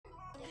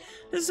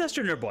This is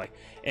AstroNerdBoy,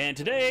 and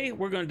today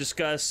we're going to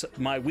discuss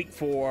my week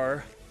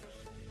 4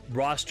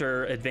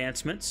 roster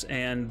advancements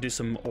and do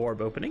some orb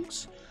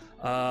openings.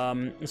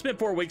 It's been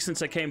 4 weeks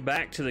since I came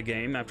back to the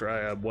game after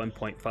a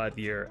 1.5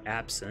 year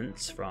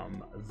absence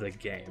from the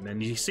game.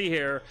 And you see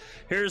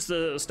here's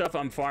the stuff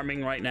I'm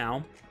farming right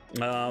now.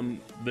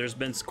 There's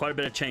been quite a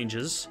bit of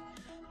changes.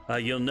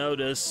 You'll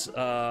notice,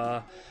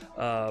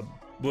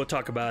 we'll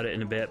talk about it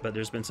in a bit, but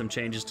there's been some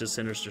changes to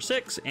Sinister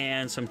 6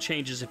 and some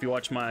changes if you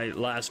watch my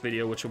last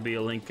video, which will be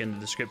a link in the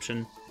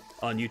description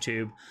on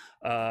YouTube.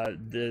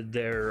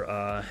 There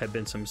have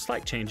been some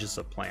slight changes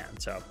of plan.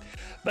 So,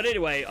 but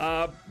anyway,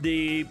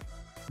 the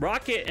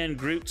Rocket and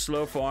Groot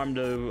slow farm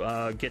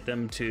to get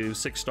them to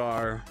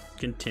 6-star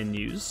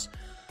continues.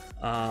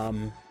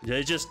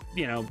 It just,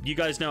 you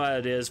guys know how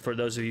it is for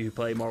those of you who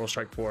play Marvel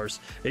Strike Force.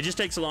 It just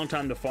takes a long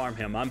time to farm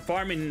him. I'm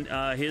farming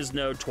his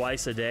node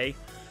twice a day,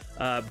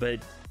 but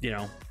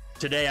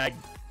today I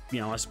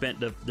spent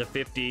the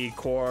 50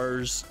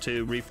 cores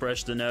to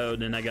refresh the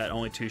node, and I got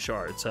only 2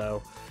 shards,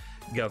 so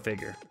go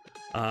figure.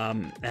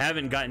 I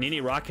haven't gotten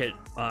any rocket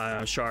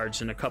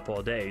shards in a couple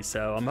of days,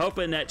 so I'm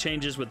hoping that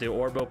changes with the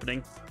orb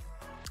opening.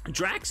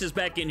 Drax is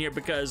back in here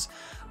because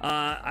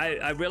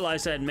I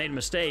realized I had made a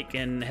mistake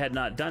and had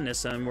not done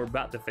this, and we're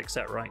about to fix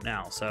that right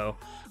now. So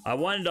I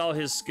wanted all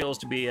his skills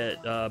to be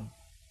at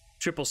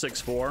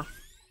 666-4.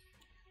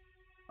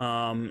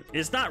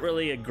 It's not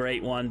really a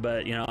great one,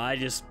 but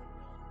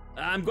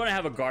I'm going to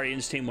have a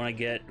Guardians team when I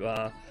get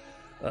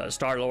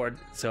Star-Lord,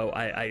 so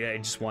I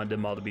just wanted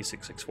them all to be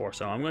 664.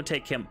 So I'm going to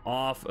take him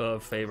off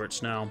of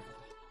favorites now.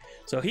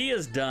 So he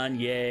is done,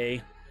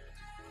 yay.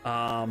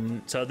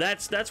 So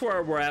that's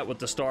where we're at with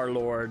the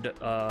Star-Lord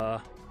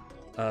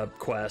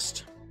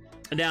quest.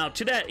 Now,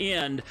 to that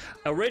end,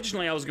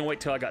 originally I was going to wait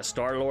till I got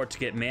Star-Lord to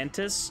get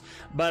Mantis,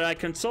 but I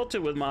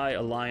consulted with my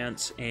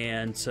alliance,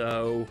 and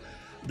so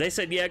they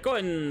said, yeah, go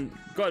ahead and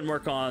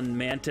work on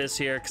Mantis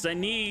here, because I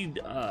need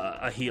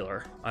a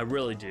healer. I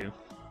really do,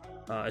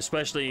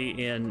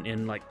 especially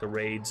in like the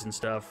raids and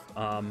stuff.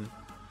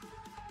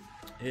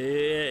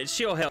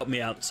 She'll help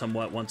me out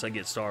somewhat once I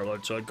get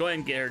Star-Lord, so I'll go ahead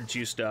and get her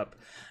juiced up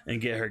and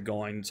get her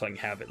going so I can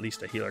have at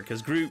least a healer,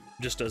 because Groot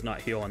just does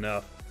not heal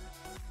enough.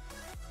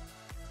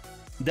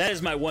 That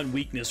is my one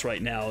weakness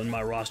right now in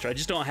my roster. I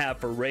just don't have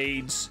for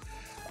raids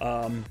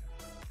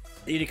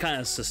any kind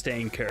of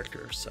sustained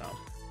characters. So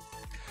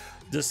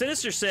the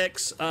Sinister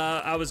 6,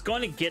 I was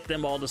going to get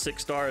them all to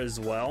 6-star as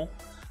well,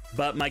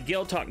 but my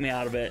guild talked me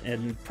out of it,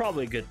 and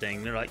probably a good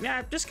thing. They're like,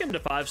 nah, just give them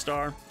to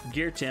 5-star,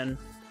 gear 10.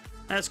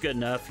 That's good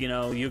enough.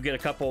 You get a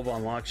couple of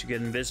unlocks. You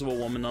get Invisible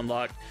Woman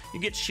unlocked.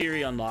 You get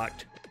Shiri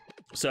unlocked.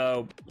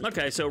 So,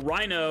 okay, so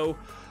Rhino,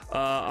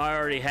 I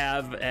already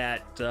have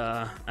at,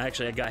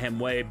 actually I got him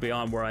way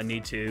beyond where I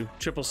need to.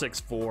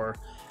 666-4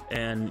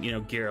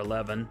 and, gear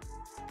 11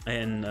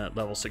 and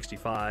level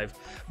 65.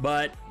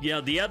 But,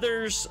 the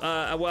others,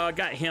 well, I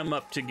got him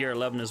up to gear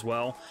 11 as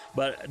well.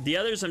 But the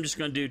others, I'm just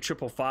going to do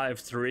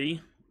 555-3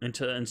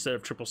 instead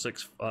of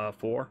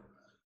 666-4.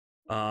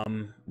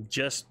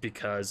 Just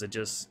because it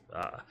just,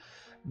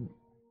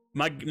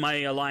 my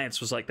alliance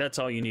was like, that's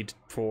all you need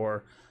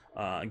for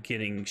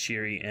getting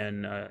Shiri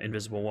and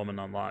Invisible Woman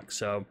unlocked.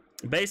 So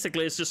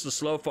basically it's just a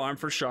slow farm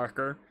for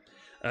Sharker.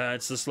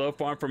 It's the slow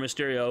farm for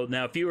Mysterio.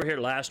 Now, if you were here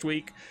last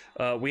week,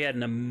 we had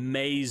an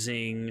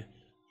amazing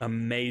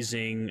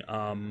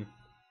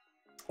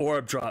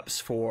orb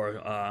drops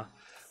for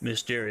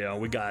Mysterio.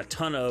 We got a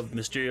ton of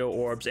Mysterio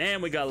orbs,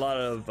 and we got a lot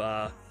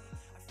of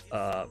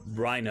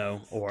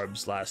Rhino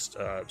orbs last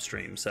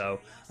stream, so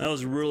that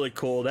was really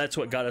cool. That's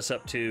what got us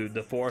up to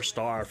the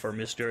 4-star for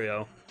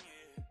Mysterio,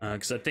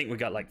 because I think we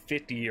got like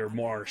 50 or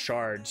more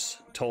shards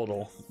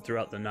total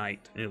throughout the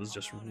night. It was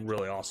just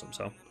really awesome.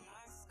 So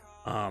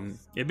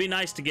it'd be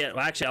nice to get,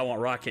 well, actually I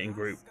want Rocket and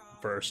Groot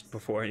first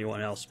before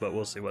anyone else, but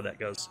we'll see where that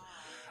goes.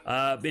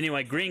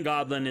 Anyway, Green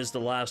Goblin is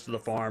the last of the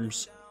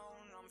farms,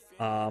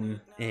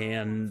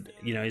 and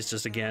it's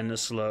just again a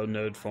slow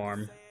node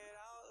farm.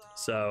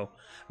 So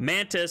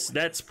Mantis,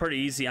 that's pretty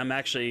easy. I'm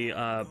actually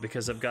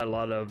because I've got a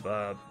lot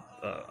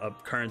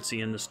of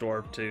currency in the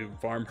store to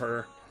farm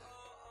her,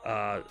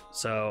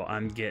 so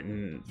I'm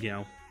getting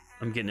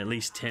at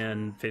least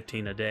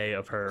 10-15 a day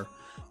of her,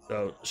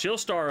 so she'll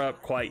star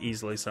up quite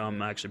easily. So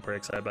I'm actually pretty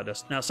excited about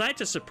this. Now,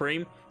 Scientist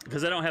Supreme,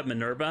 because I don't have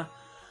Minerva,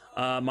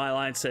 my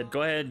alliance said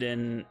go ahead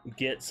and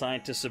get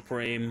Scientist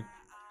Supreme,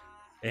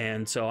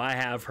 and so I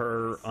have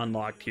her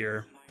unlocked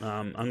here.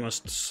 I'm going to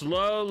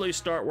slowly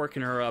start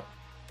working her up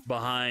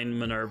behind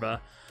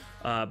Minerva,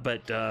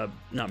 but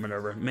not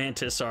Minerva,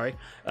 Mantis, sorry.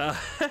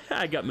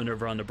 I got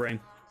Minerva on the brain.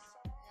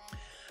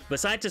 But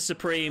Scientist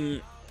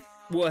Supreme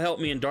will help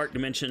me in Dark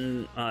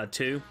Dimension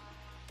 2,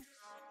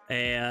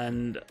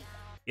 and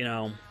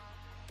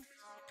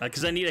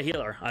because I need a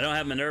healer. I don't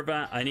have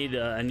Minerva. I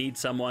need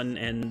someone,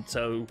 and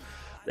so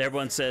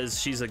everyone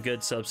says she's a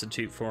good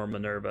substitute for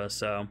Minerva.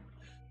 So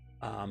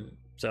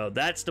so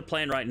that's the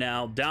plan right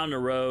now. Down the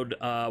road,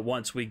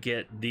 once we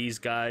get these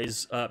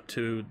guys up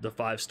to the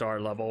 5-star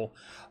level,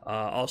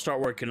 I'll start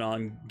working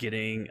on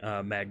getting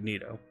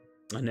Magneto.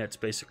 and that's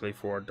basically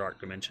for Dark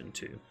Dimension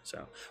 2.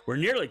 So we're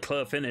nearly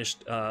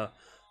finished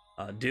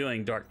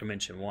doing Dark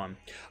Dimension 1.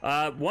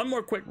 One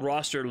more quick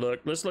roster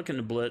look. Let's look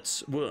into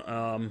Blitz.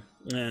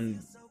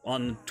 And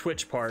on the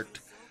Twitch part,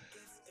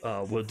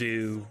 we'll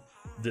do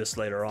this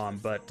later on.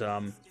 But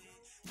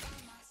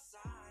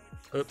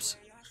oops.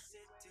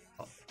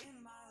 Oh.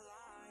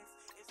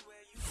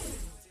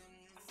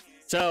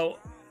 So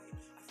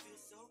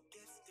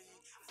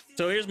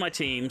here's my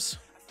teams.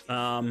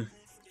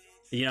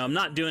 You know, I'm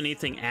not doing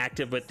anything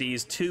active with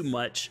these too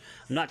much.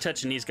 I'm not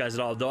touching these guys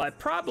at all, though I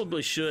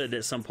probably should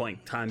at some point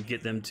in time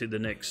get them to the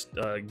next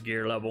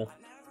gear level.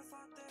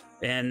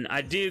 And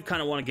I do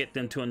kind of want to get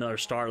them to another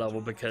star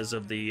level because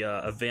of the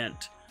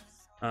event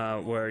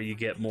where you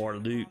get more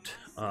loot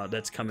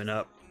that's coming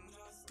up.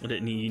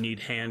 You need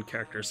hand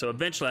characters. So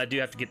eventually I do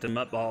have to get them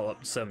all up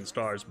to 7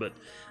 stars, but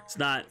it's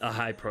not a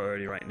high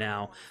priority right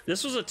now.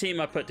 This was a team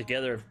I put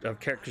together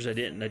of characters I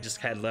just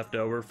had left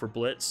over for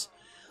Blitz.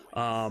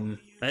 I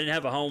didn't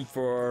have a home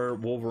for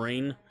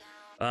Wolverine,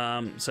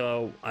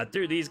 so I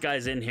threw these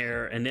guys in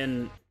here, and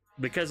then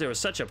because there was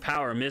such a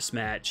power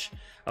mismatch,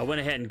 I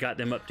went ahead and got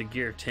them up to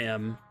gear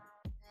 10.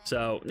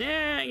 So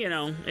yeah, you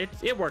know,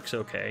 it works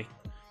okay.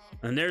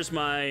 And there's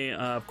my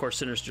of course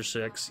Sinister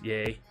 6,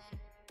 yay.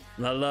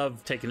 And I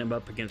love taking them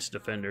up against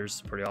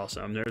defenders, pretty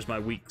awesome. There's my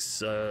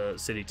Weeks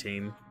City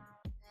team.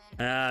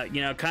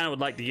 You know, kind of would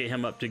like to get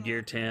him up to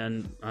gear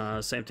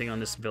 10. Same thing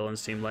on this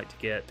villains team, like to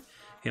get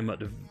him up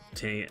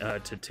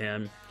to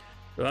 10.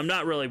 But I'm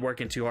not really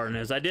working too hard on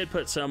this. I did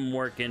put some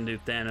work into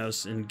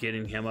Thanos and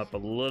getting him up a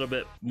little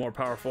bit more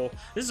powerful.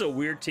 This is a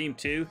weird team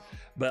too,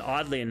 but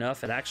oddly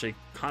enough, it actually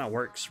kind of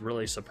works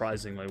really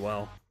surprisingly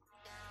well.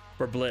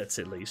 For Blitz,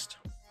 at least.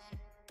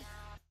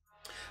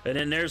 And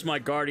then there's my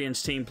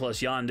Guardians team plus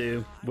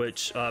Yondu,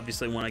 which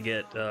obviously when I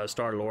get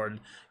Star-Lord,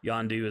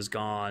 Yondu is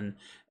gone.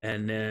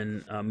 And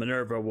then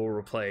Minerva will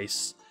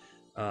replace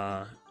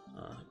Gamora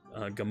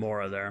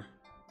there.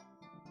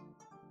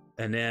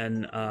 And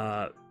then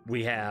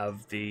we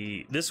have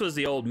this was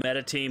the old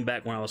meta team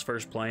back when I was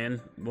first playing.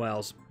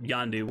 Well,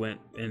 Yondu went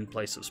in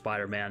place of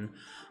Spider-Man.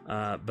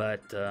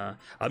 But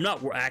I'm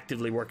not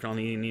actively working on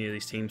any of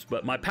these teams.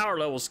 But my power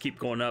levels keep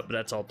going up, but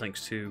that's all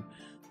thanks to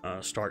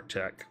Stark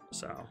Tech.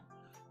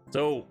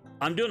 So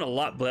I'm doing a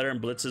lot better in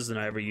blitzes than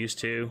I ever used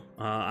to.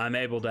 I'm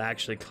able to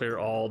actually clear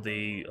all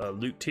the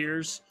loot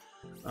tiers.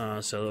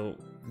 So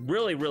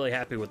really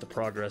happy with the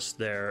progress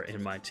there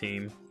in my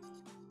team.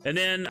 And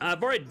then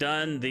I've already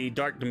done the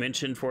Dark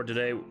Dimension for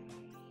today.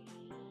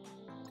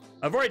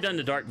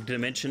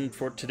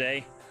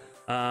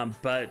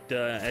 But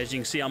as you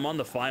can see, I'm on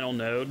the final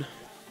node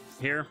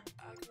here,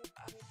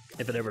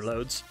 if it ever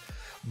loads.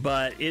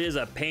 But it is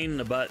a pain in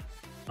the butt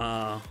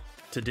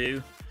to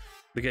do,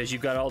 because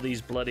you've got all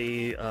these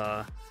bloody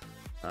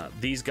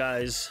these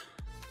guys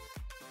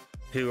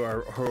who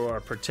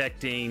are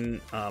protecting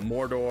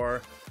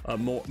Mordo,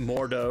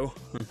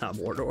 not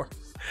Mordor,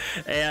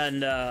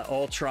 and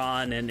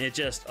Ultron, and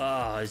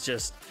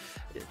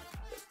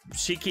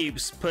she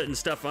keeps putting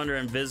stuff under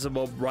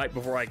invisible right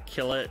before I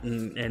kill it,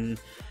 and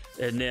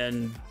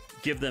then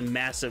give them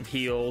massive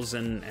heals,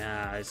 and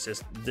it's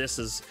just this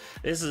is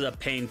a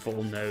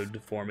painful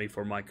node for me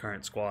for my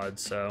current squad.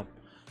 So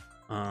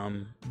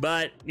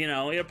but you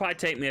know, it'll probably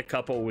take me a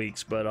couple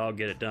weeks, but I'll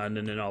get it done,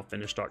 and then I'll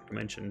finish Dark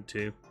Dimension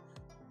 2.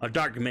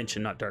 Dark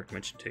Dimension, not Dark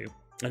Dimension 2.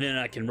 And then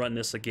I can run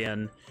this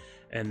again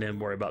and then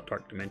worry about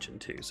Dark Dimension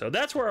 2. So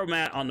that's where I'm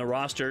at on the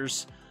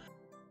rosters.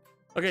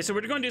 Okay, so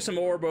we're going to do some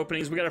orb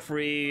openings. We got a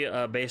free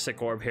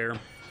basic orb here.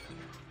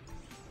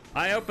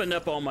 I opened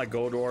up all my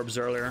gold orbs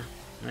earlier.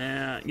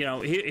 You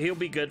know, he'll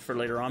be good for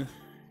later on.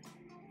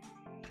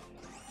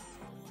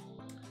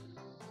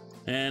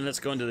 And let's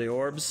go into the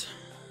orbs.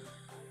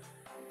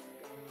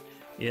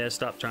 Yeah,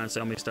 stop trying to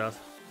sell me stuff.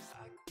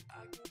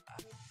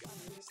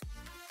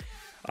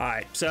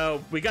 Alright,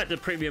 so we got the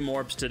premium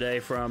orbs today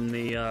from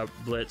the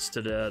Blitz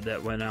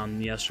that went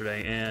on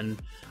yesterday, and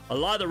a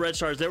lot of the red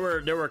stars, there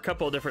were a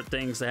couple of different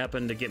things that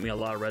happened to get me a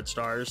lot of red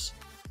stars.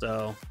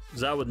 So,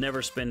 because I would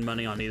never spend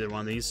money on either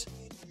one of these.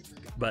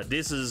 But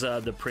this is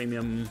the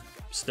premium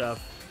stuff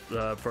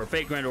for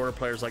Fate Grand Order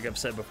players, like I've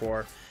said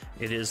before.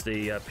 It is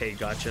the paid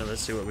gacha.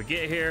 Let's see what we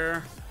get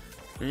here.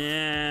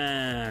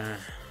 Yeah.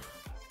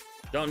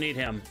 Don't need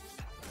him.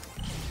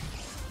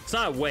 It's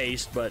not a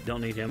waste, but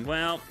don't need him.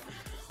 Well,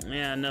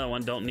 yeah, another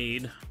one don't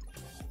need.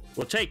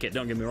 We'll take it,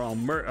 don't get me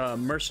wrong.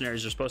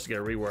 Mercenaries are supposed to get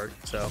a rework,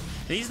 so.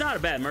 And he's not a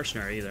bad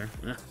mercenary either.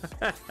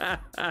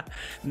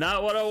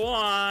 Not what I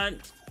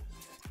want.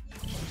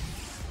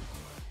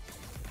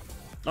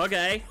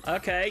 Okay,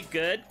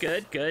 good.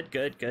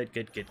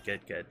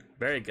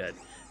 Very good.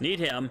 Need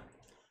him.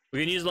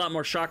 We can use a lot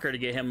more shocker to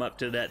get him up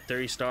to that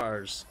 30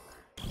 stars.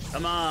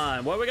 Come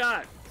on, what we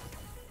got?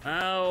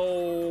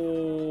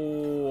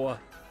 Oh.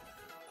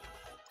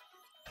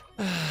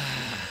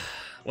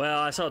 Well,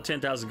 I saw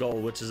 10,000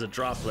 gold, which is a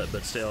droplet,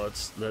 but still,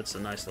 that's a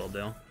nice little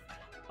deal.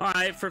 All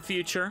right, for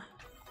future.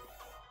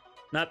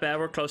 Not bad,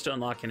 we're close to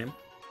unlocking him.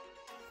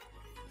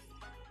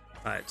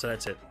 All right, so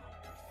that's it.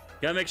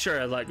 Gotta make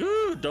sure, like,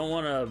 ooh, don't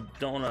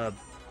wanna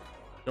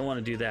Don't want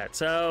to do that.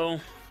 So,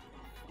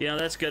 you know,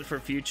 that's good for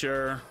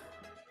future.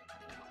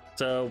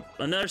 So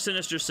another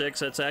Sinister 6.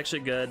 That's actually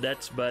good.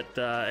 But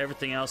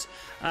everything else,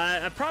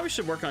 I probably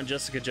should work on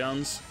Jessica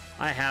Jones.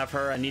 I have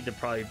her. I need to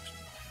probably.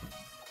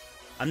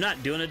 I'm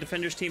not doing a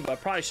Defenders team, but I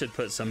probably should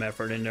put some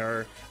effort into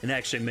her and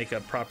actually make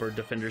a proper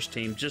Defenders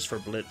team just for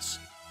Blitz.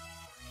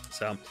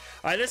 So, all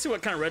right, let's see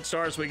what kind of red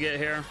stars we get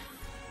here.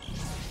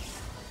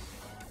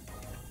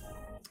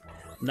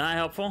 Not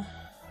helpful.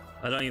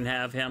 I don't even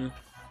have him.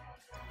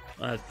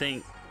 I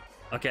think.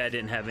 Okay, I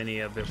didn't have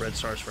any of the red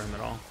stars for him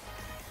at all.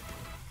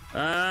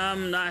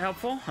 Not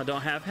helpful. I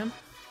don't have him.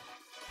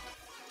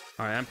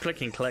 All right, I'm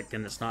clicking collect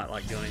and it's not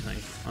like doing anything.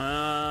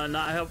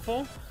 Not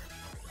helpful.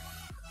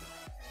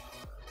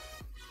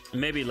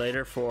 Maybe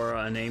later for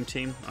a name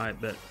team. All right,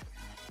 but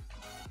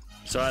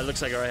so it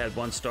looks like I already had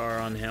 1 star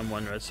on him,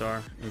 1 red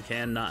star.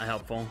 Okay, not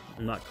helpful.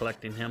 I'm not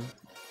collecting him.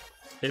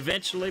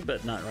 Eventually,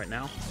 but not right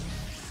now.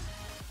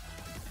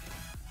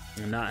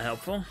 Not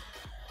helpful.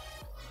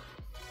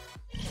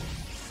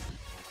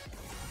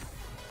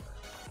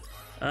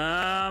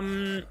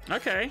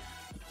 Okay.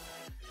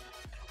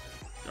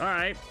 All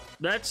right,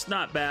 that's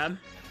not bad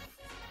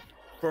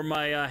for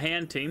my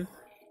hand team.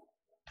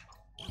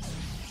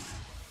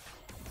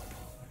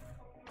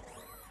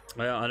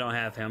 Well, I don't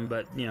have him,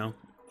 but you know,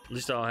 at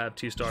least I'll have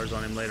 2 stars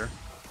on him later.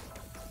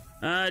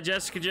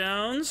 Jessica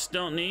Jones,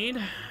 don't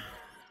need,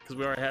 because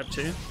we already have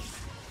 2.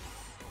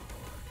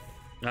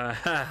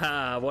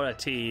 What a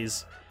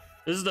tease.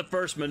 This is the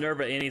first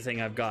Minerva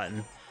anything I've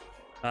gotten.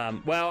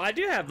 Well, I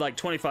do have like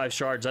 25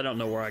 shards. I don't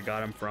know where I got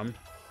them from.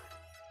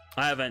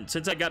 I haven't,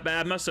 since I got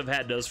back, I must have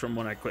had those from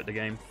when I quit the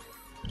game.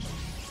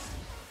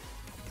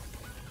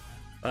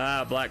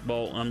 Black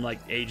Bolt, I'm like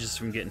ages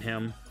from getting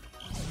him.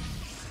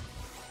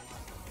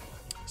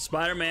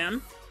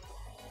 Spider-Man,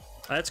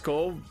 that's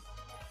cool.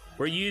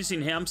 We're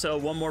using him, so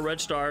 1 more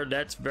red star.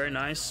 That's very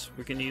nice.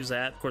 We can use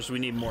that. Of course, we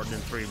need more than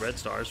 3 red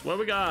stars. What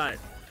we got?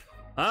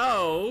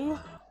 Oh,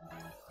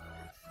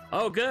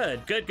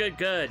 good.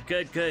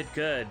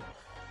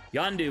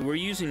 Yondu, we're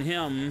using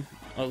him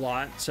a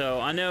lot, so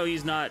I know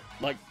he's not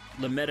like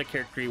the meta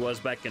character he was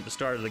back at the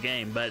start of the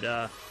game,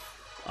 but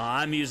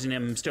I'm using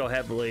him still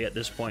heavily at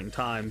this point in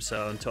time,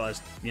 so until I,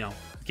 you know,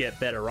 get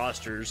better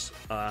rosters.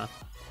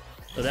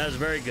 So that is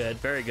very good,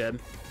 very good.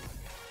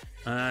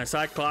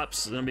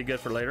 Cyclops is gonna be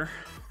good for later.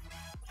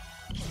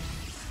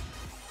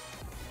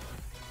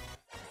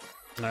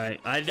 All right,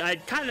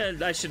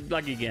 I should,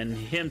 like, again,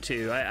 him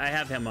too. I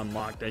have him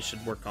unlocked. I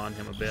should work on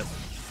him a bit.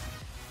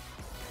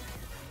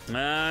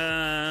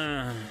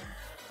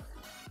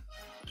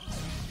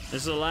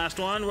 This is the last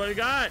one. What do we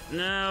got?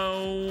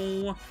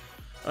 No.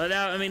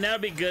 I mean, that'll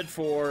be good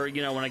for,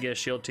 you know, when I get a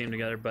shield team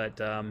together, but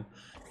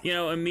you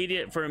know,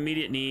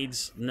 immediate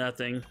needs,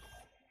 nothing.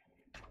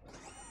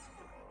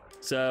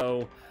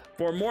 So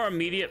for more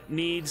immediate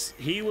needs,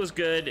 he was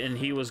good, and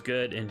he was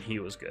good, and he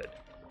was good.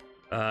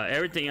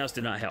 Everything else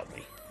did not help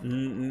me.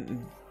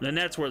 And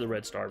that's where the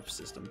red star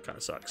system kind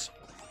of sucks.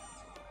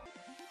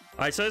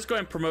 All right, so let's go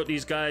ahead and promote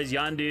these guys.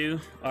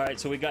 Yondu. All right,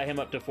 so we got him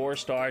up to 4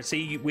 stars.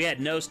 See, we had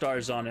no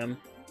stars on him.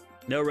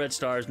 No red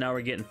stars. Now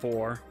we're getting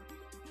 4.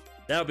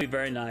 That'll be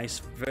very nice.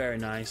 Very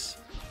nice.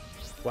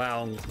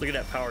 Wow, look at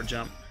that power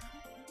jump.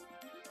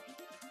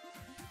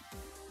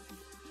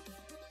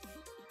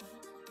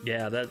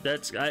 Yeah,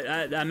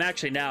 I'm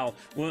actually now,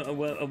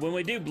 when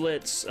we do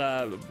Blitz,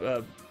 for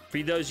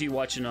those of you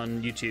watching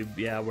on YouTube,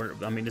 yeah,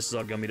 I mean, this is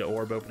all gonna be the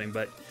orb opening,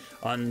 but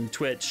on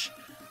Twitch,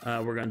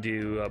 we're gonna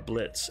do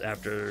Blitz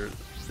after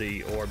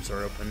the orbs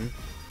are open.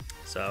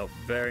 So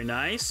very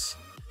nice,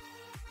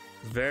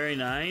 very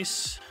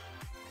nice,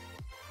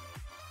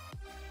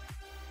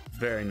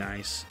 very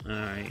nice. All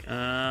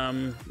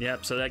right,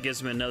 yep. So that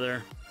gives me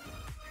another.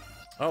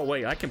 Oh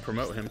wait, I can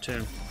promote him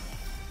too.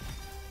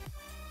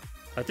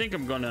 I think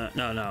I'm gonna.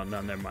 No,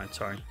 never mind.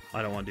 Sorry,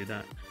 I don't want to do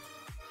that.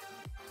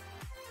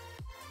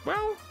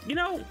 Well, you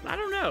know, I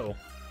don't know.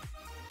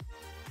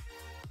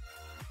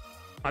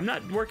 I'm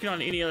not working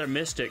on any other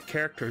Mystic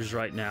characters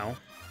right now.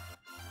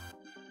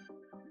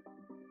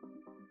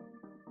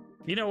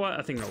 You know what?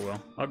 I think I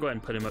will. I'll go ahead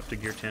and put him up to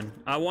gear 10.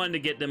 I wanted to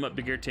get them up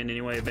to gear 10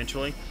 anyway,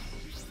 eventually.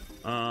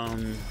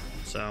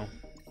 So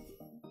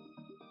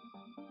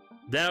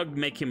that'll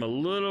make him a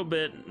little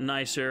bit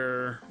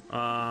nicer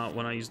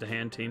when I use the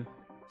hand team.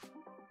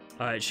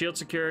 All right, shield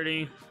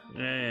security.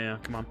 Yeah,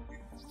 come on.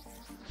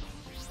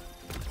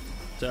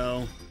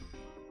 So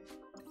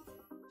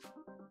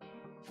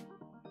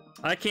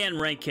I can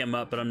rank him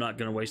up, but I'm not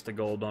going to waste the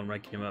gold on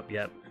ranking him up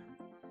yet.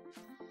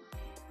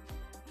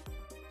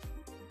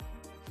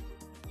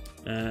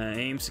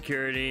 Aim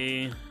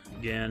security,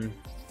 again.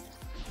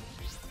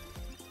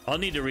 I'll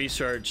need to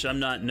research. I'm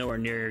not nowhere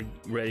near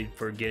ready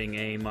for getting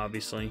aim,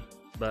 obviously,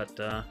 but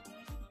I'll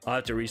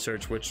have to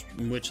research which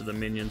of the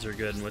minions are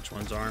good and which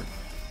ones aren't.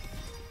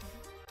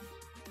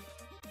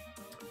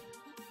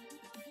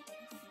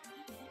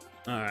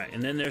 All right,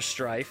 and then there's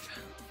Strife.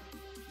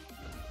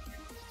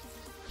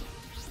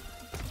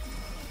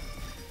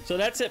 So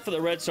that's it for the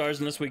red stars,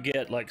 unless we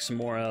get like some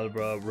more out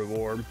of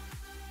reward.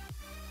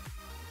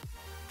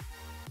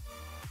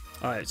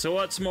 Alright, so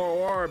what's more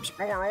orbs?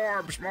 More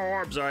orbs, more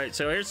orbs. Alright,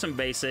 so here's some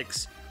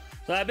basics.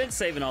 So I've been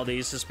saving all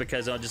these just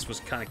because I just was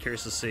kind of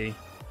curious to see.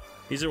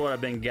 These are what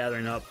I've been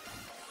gathering up.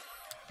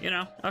 You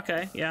know,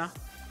 okay, yeah.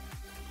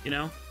 You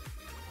know.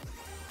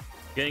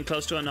 Getting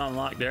close to an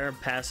unlock there.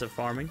 Passive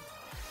farming.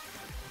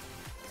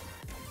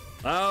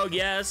 Oh,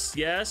 yes,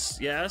 yes,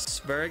 yes.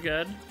 Very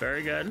good,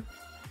 very good.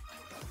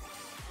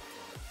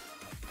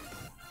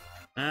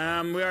 We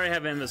already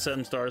have him at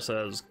 7 stars,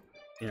 so was,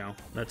 you know,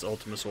 that's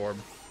Ultimus Orb.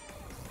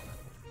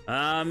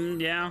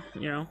 Yeah,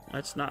 you know,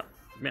 that's not,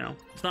 you know,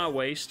 it's not a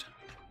waste.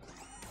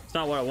 It's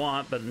not what I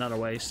want, but not a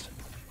waste.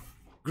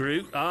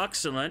 Groot,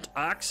 excellent,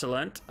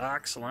 excellent,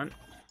 excellent.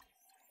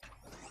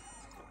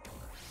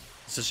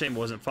 It's a shame it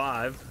wasn't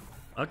 5.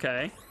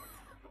 Okay.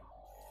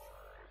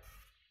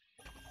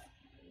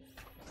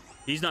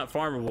 He's not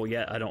farmable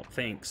yet, I don't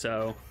think,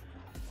 so.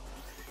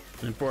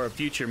 And for a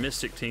future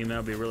Mystic team,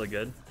 that'll be really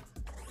good.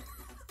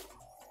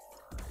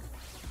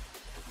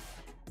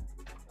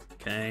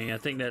 Okay, I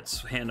think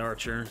that's Hand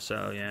Archer,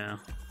 so yeah.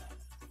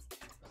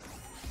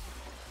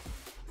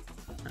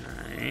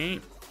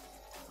 Alright.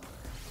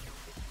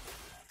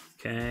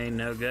 Okay,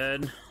 no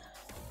good.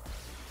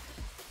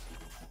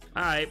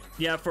 Alright,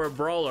 yeah, for a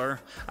brawler.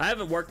 I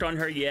haven't worked on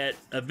her yet.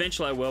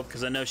 Eventually I will,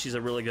 because I know she's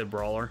a really good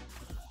brawler.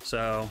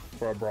 So,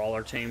 for a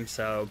brawler team,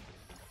 so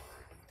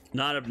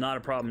not a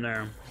problem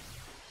there.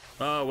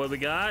 Oh, what we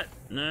got?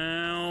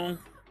 No.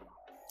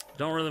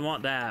 Don't really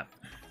want that.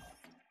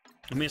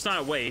 I mean, it's not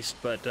a waste,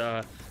 but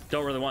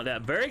don't really want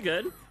that. Very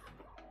good.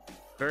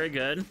 Very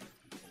good.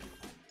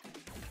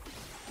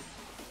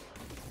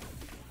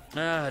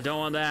 Don't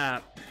want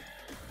that.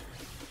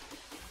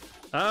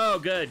 Oh,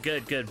 good,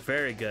 good, good.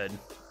 Very good.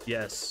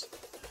 Yes.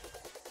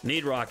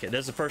 Need rocket.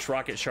 That's the first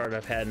rocket shard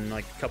I've had in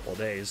like a couple of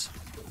days.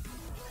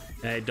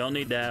 Hey, don't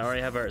need that. I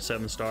already have her at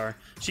 7 star.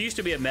 She used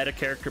to be a meta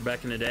character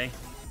back in the day,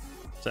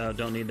 so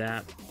don't need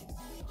that.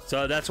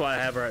 So that's why I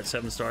have her at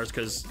 7 stars,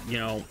 because, you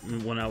know,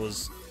 when I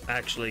was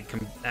actually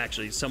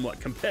somewhat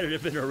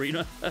competitive in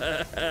arena.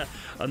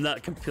 I'm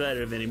not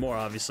competitive anymore,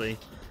 obviously.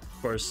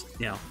 Of course,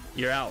 you know,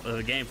 you're out of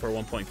the game for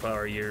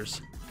 1.5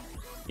 years.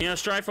 You know,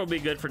 Strife will be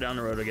good for down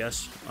the road, I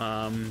guess.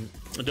 I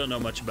don't know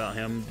much about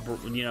him.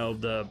 You know,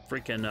 the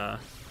freaking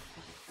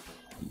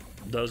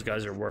those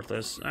guys are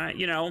worthless.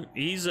 You know,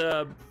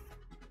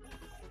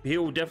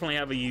 he'll definitely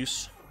have a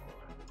use,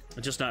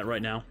 just not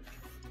right now.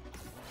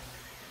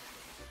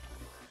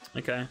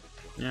 Okay,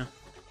 yeah.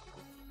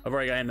 I've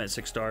already got him at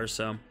 6 stars,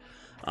 so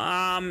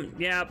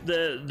yeah,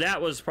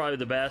 that was probably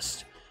the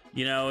best.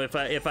 You know, if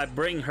I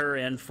bring her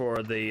in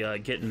for the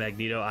getting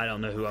Magneto, I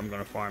don't know who I'm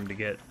going to farm to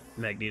get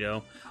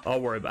Magneto.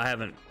 I'll worry about, I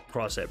haven't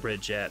crossed that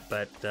bridge yet,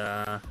 but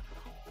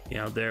you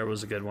know, there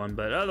was a good one.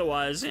 But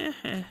otherwise,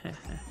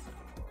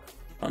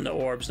 on the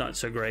orbs, not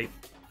so great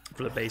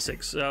for the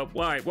basics. So,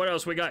 all right, what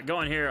else we got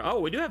going here? Oh,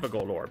 we do have a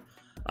gold orb.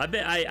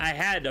 I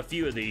had a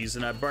few of these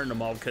and I burned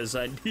them all because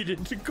I needed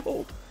the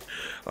gold.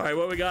 All right,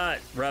 what we got?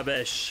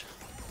 Rubbish.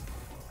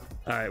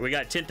 All right, we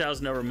got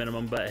 10,000 over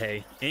minimum, but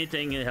hey,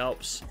 anything it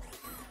helps.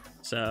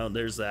 So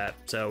there's that.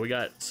 So we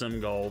got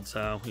some gold,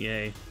 so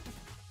yay.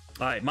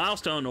 All right,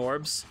 milestone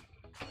orbs.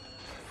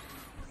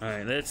 All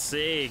right, let's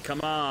see.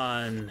 Come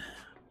on.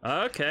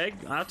 Okay,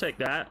 I'll take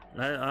that.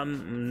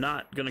 I'm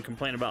not gonna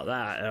complain about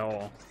that at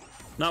all.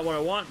 Not what I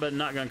want, but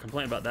not gonna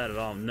complain about that at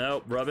all.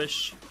 Nope,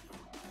 rubbish.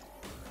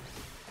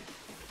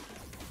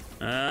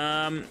 You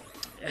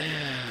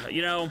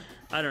know,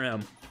 I don't know.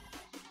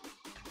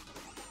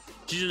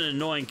 She's an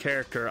annoying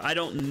character. I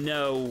don't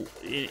know.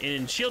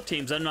 In shield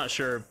teams, I'm not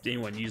sure if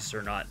anyone uses her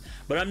or not.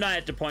 But I'm not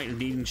at the point of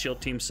needing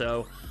shield teams,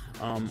 so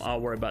I'll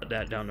worry about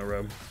that down the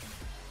road.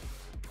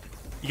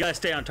 You gotta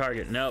stay on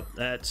target. Nope,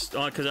 that's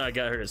only because I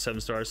got her at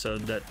 7 stars, so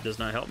that does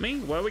not help me.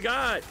 What do we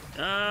got?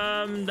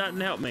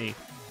 Doesn't help me.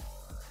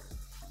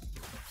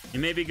 It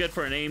may be good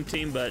for an aim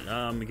team, but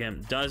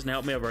again, doesn't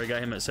help me. I've already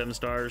got him at 7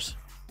 stars.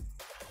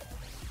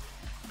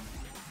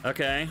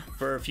 Okay,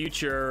 for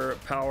future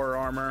power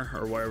armor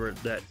or whatever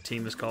that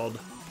team is called.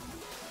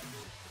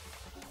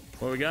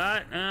 What we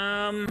got?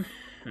 Not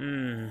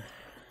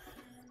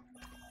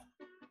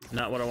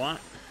what I want.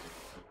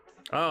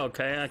 Oh,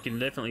 okay, I can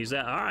definitely use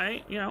that. All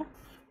right, you know,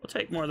 we'll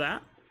take more of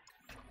that.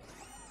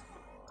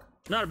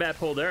 Not a bad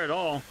pull there at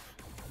all.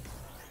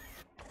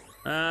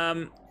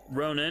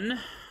 Ronan.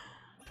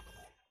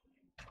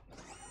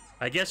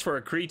 I guess for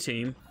a Kree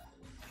team.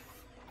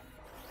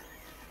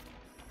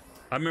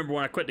 I remember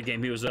when I quit the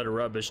game, he was utter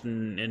rubbish,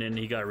 and then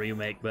he got a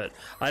remake, but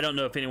I don't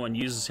know if anyone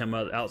uses him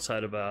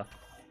outside of a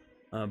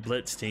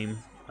Blitz team.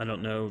 I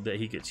don't know that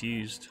he gets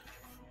used.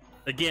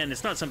 Again,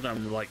 it's not something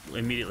I'm like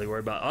immediately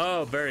worried about.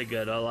 Oh, very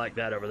good. I like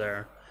that over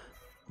there.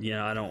 You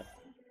know, I don't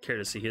care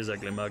to see his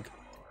ugly mug.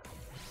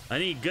 I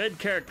need good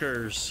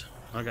characters.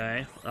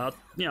 Okay.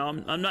 You know,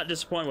 I'm not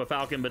disappointed with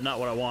Falcon, but not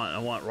what I want. I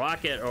want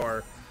Rocket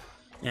or...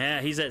 Yeah,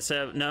 he's at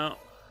 7. No,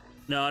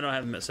 I don't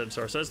have him at 7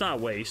 stars, so it's not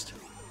a waste.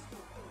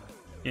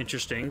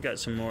 Interesting. Got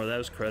some more of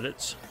those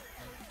credits.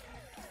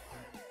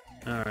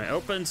 All right,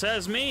 open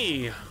says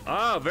me.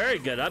 Oh, very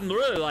good. I'm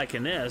really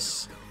liking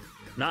this.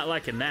 Not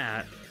liking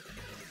that.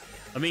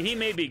 I mean, he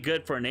may be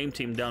good for a name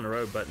team down the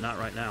road, but not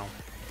right now.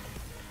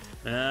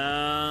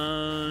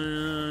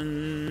 I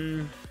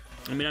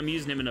mean, I'm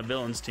using him in a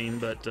villains team,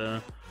 but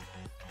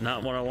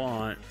not what I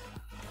want.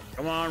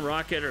 Come on,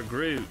 Rocket or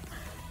Groot.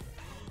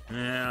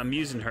 Yeah, I'm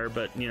using her,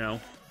 but, you know,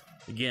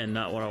 again,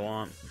 not what I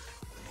want.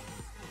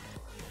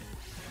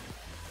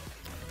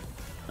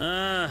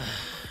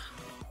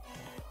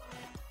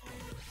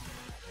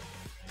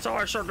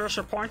 Sorry, so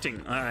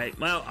disappointing. All right,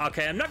 well,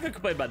 okay, I'm not gonna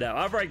complain about that.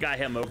 I've already got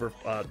him over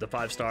the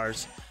 5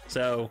 stars,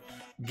 so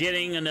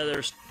getting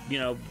another, you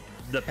know,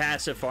 the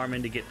passive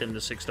farming to get them to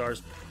 6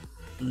 stars,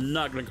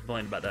 not gonna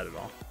complain about that at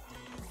all.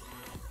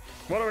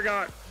 What do we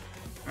got?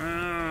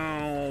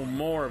 Oh,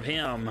 more of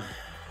him.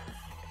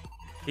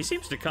 He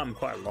seems to come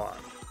quite a lot.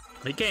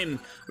 We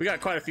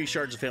got quite a few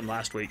shards of him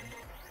last week.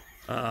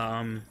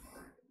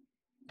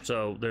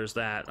 So there's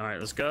that. All right,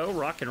 let's go.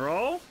 Rock and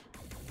roll.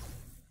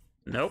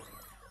 Nope.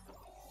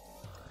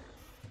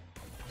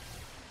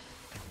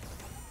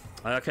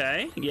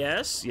 Okay,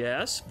 yes,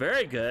 yes.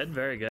 Very good,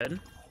 very good.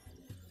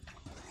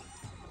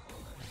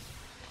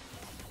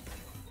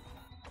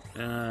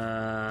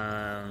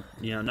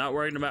 You know, not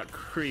worrying about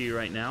Kree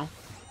right now.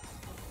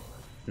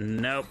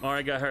 Nope,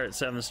 already got her at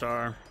 7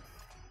 star.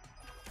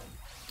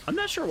 I'm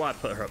not sure why I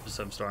put her up to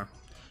 7 star.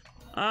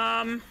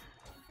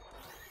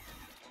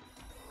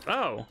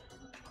 Oh.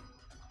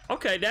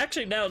 Okay,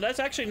 actually, no, that's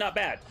actually not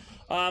bad.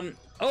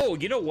 Oh,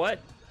 you know what?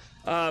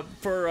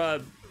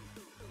 For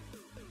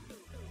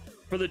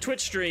the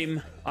Twitch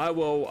stream,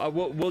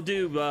 we'll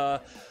do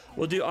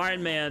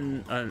Iron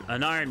Man,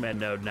 an Iron Man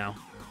node now.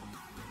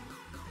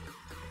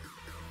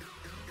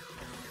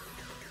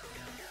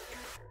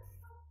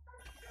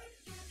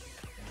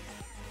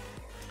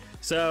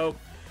 So,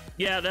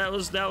 yeah, that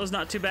was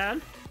not too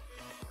bad.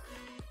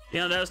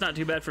 Yeah, that was not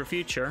too bad for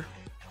future.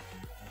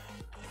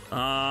 You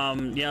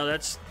know,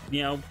 that's,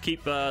 you know,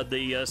 keep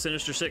the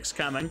Sinister Six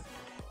coming,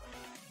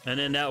 and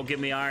then that will give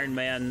me Iron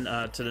Man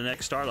to the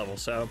next star level.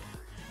 So,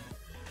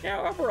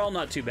 yeah, overall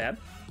not too bad.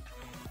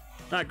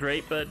 Not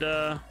great, but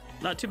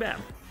not too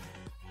bad.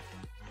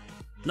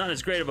 Not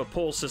as great of a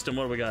pull system.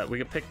 What do we got?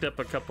 We picked up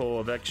a couple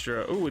of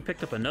extra. Ooh, we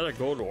picked up another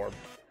gold orb.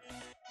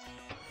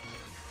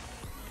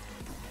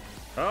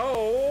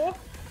 Oh.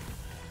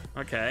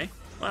 Okay.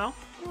 Well,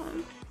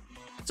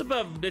 it's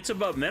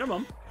above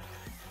minimum.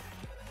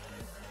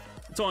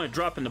 It's only a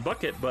drop in the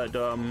bucket, but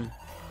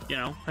you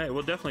know, hey,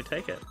 we'll definitely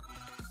take it.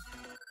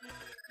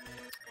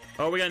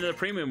 Oh, we got another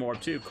premium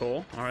orb too.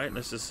 Cool. All right,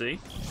 let's just see.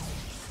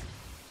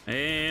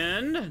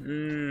 And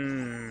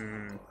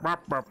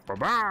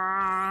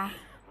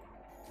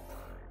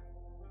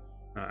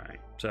all right,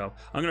 so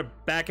I'm gonna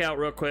back out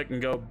real quick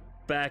and go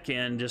back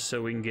in just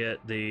so we can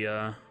get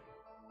the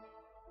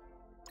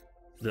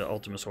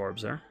Ultimus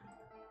orbs there.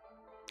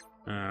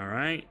 All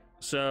right,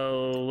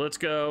 so let's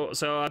go.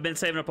 So I've been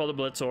saving up all the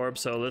Blitz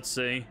orbs, so let's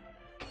see.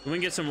 If we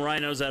can get some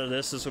rhinos out of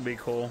this, this will be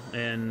cool,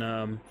 and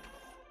I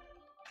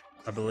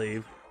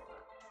believe.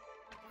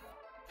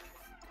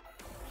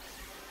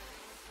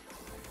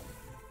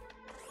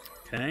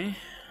 Okay.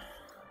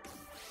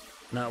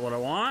 Not what I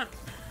want.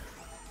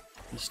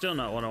 Still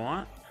not what I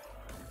want.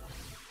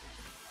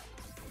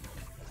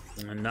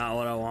 And not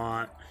what I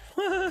want.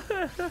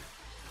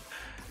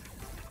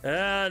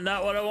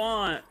 Not what I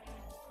want.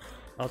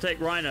 I'll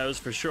take rhinos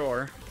for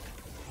sure.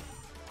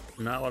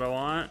 Not what I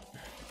want.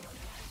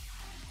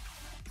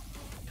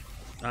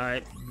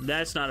 Alright,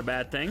 that's not a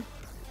bad thing.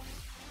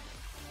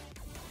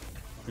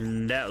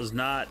 And that was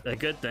not a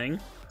good thing.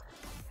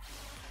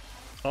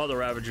 All the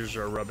Ravagers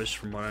are rubbish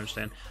from what I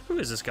understand. Who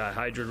is this guy?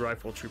 Hydra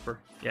Rifle Trooper?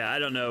 Yeah, I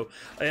don't know.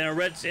 In a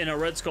Red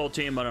Skull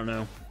team, I don't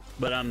know.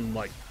 But I'm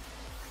like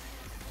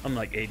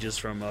ages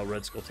from a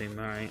Red Skull team.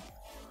 All right.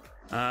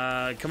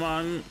 Come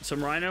on,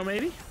 some Rhino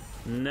maybe?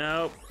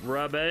 Nope,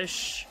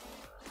 rubbish.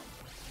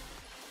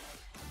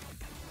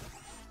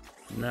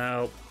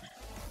 Nope.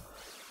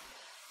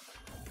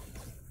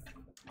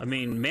 I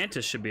mean,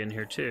 Mantis should be in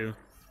here too.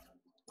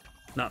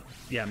 Not,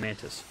 yeah,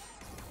 Mantis.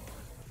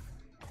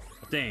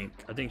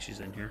 I think she's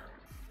in here.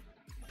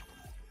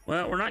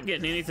 Well, we're not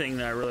getting anything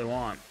that I really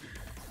want.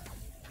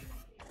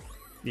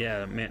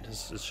 Yeah,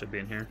 Mantis should be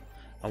in here.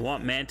 I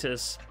want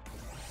Mantis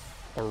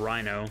or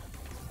Rhino,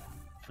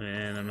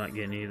 and I'm not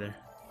getting either.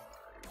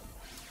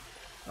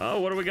 Oh,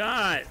 what do we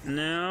got?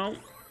 No.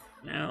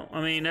 No,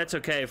 I mean, that's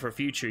okay for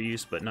future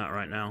use, but not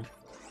right now.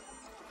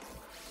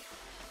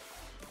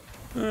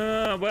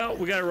 Well,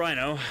 we got a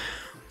Rhino.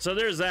 So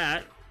there's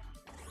that.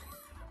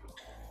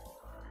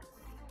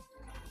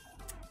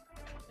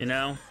 You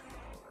know?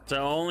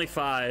 So only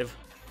 5.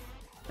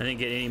 I didn't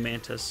get any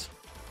Mantis.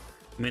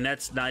 I mean,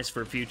 that's nice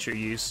for future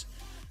use.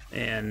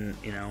 And,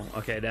 you know,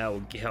 okay, that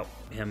will help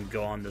him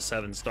go on to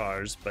 7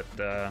 stars. But,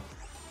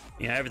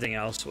 you know, everything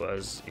else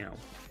was, you know,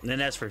 and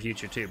that's for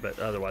future too, but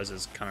otherwise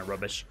it's kind of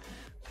rubbish.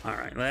 All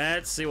right,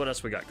 let's see what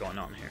else we got going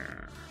on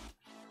here.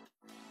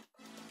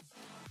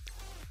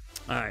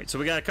 All right, so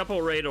we got a couple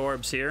of raid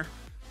orbs here.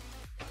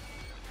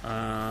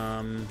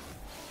 I've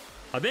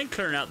been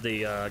clearing out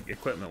the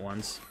equipment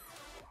ones.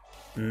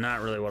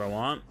 Not really what I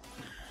want.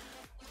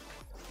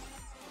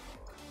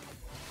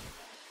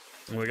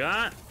 We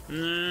got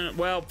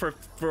well, for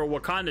a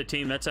Wakanda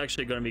team, that's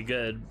actually going to be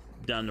good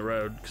down the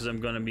road, because I'm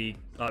going to be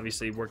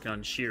obviously working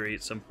on Shiri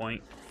at some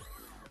point.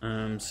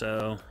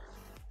 So,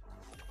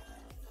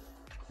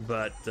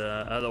 but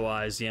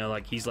otherwise, you know,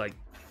 like, he's like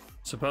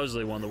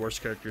supposedly one of the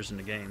worst characters in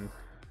the game.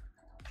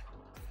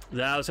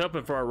 I was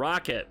hoping for a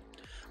rocket.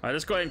 All right,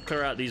 let's go ahead and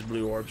clear out these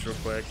blue orbs real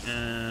quick.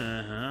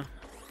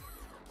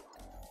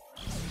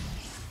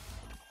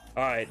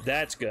 All right,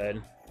 that's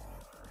good.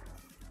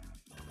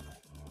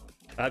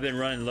 I've been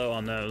running low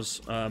on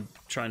those,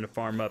 trying to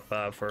farm up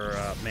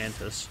for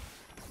Mantis.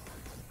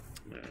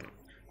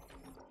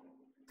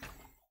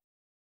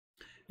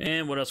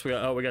 And what else we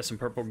got? Oh, we got some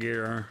purple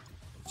gear.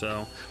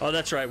 So, oh,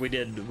 that's right.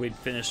 We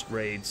finished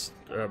raids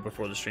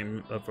before the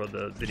stream, before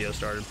the video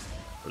started.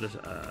 For this,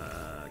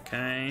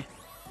 okay.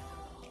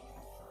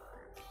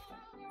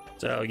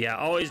 So yeah,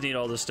 always need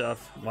all this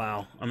stuff.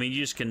 Wow. I mean, you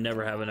just can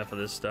never have enough of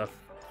this stuff.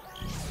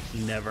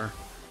 Never.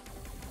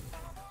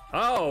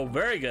 Oh,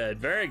 very good.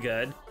 Very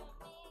good.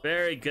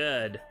 Very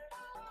good.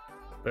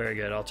 Very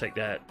good. I'll take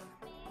that.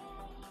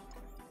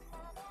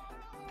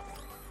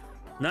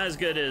 Not as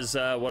good as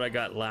what I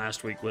got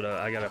last week. With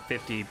I got a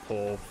 50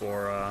 pull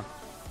for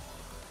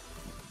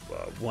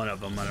one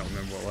of them. I don't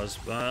remember what it was.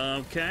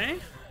 Okay.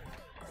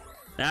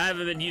 Now, I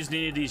haven't been using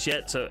any of these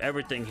yet, so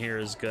everything here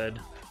is good.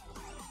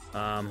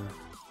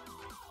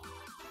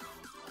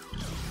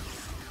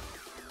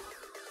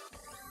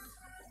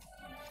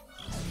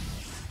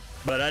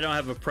 But I don't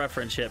have a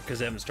preference yet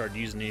because I haven't started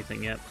using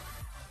anything yet.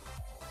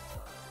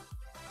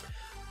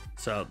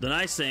 So the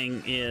nice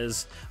thing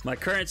is my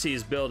currency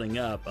is building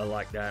up. I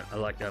like that. I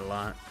like that a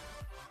lot.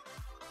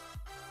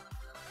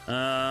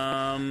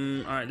 All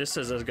right, this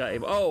says I've got.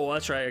 Oh,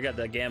 that's right. I got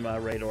the gamma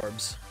raid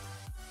orbs.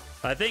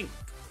 I think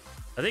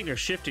they're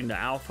shifting to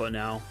alpha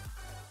now.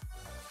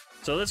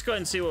 So let's go ahead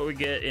and see what we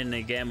get in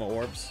the gamma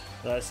orbs.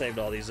 I saved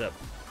all these up.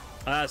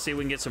 See,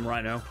 we can get some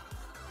rhino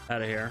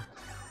out of here.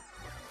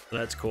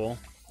 That's cool.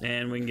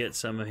 And we can get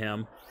some of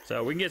him.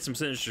 So we can get some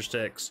sinister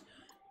sticks.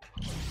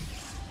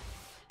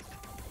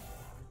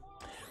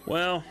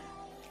 Well,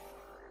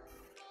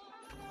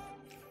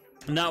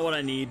 not what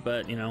I need,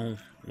 but you know,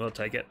 we'll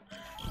take it.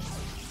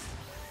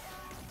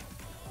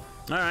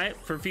 All right,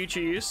 for future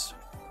use.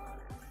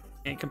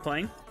 Can't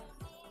complain.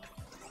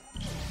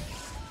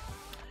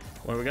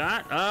 What do we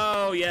got?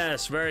 Oh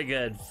yes, very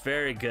good,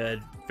 very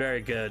good,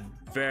 very good,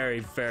 very,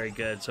 very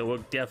good. So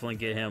we'll definitely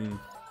get him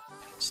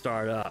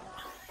started up.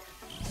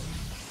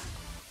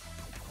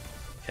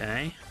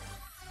 Okay,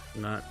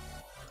 not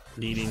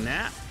needing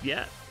that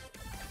yet.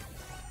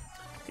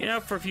 You know,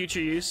 for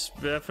future use,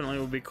 definitely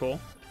would be cool.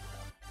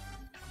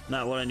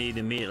 Not what I need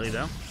immediately,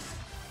 though.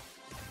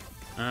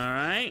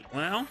 Alright,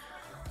 well.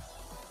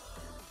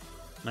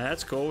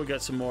 That's cool. We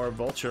got some more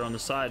vulture on the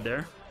side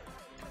there.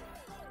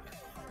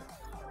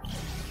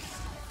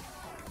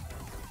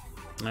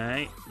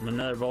 Alright,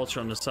 another vulture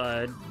on the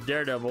side.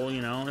 Daredevil,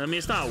 you know. I mean,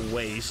 it's not a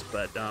waste,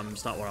 but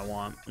it's not what I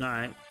want.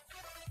 Alright.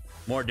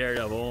 More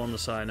Daredevil on the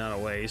side, not a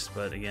waste,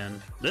 but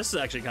again, this is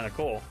actually kind of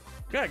cool.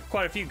 Got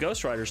quite a few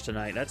Ghost Riders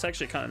tonight. That's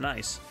actually kind of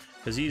nice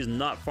because he's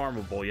not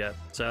farmable yet.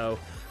 So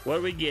what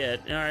do we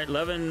get? All right,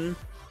 11,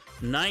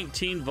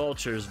 19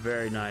 vultures.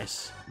 Very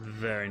nice,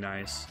 very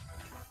nice.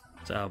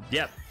 So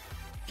yep,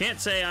 can't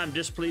say I'm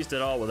displeased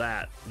at all with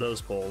that. Those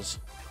pulls.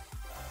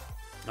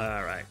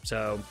 All right,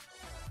 so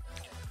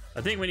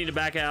I think we need to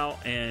back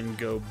out and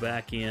go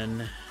back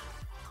in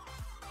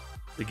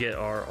to get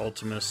our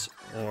Ultimus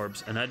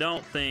orbs, and I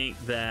don't think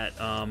that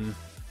I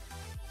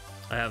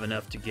have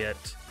enough to get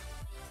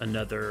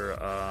another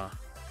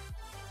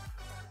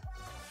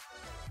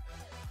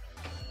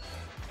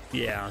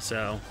yeah,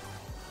 so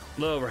a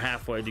little over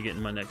halfway to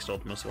getting my next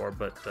Ultimus orb,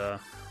 but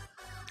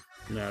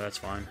no, that's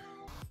fine.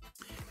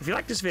 If you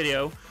like this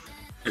video,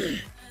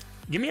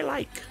 give me a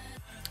like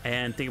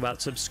and think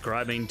about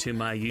subscribing to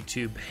my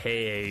YouTube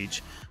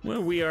page.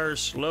 Well, we are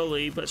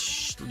slowly but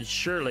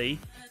surely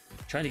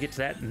trying to get to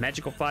that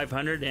magical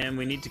 500, and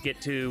we need to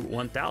get to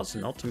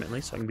 1,000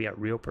 ultimately, so I can be a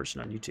real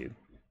person on YouTube.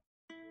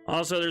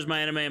 Also, there's my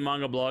anime and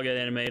manga blog at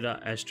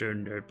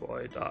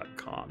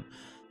anime.astronerdboy.com.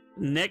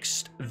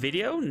 Next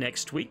video,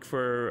 next week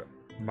for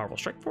Marvel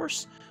Strike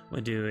Force. We're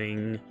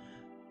doing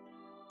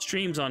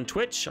streams on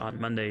Twitch on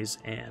Mondays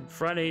and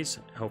Fridays.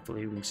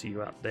 Hopefully, we can see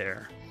you out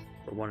there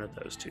for one of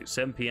those two.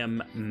 7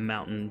 p.m.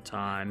 Mountain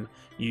Time,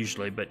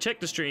 usually. But check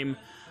the stream.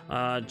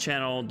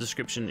 Channel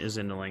description is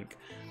in the link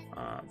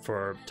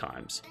for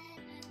times.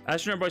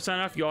 AstroNerdBoy sign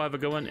off. Y'all have a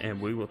good one,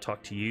 and we will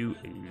talk to you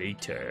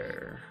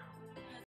later.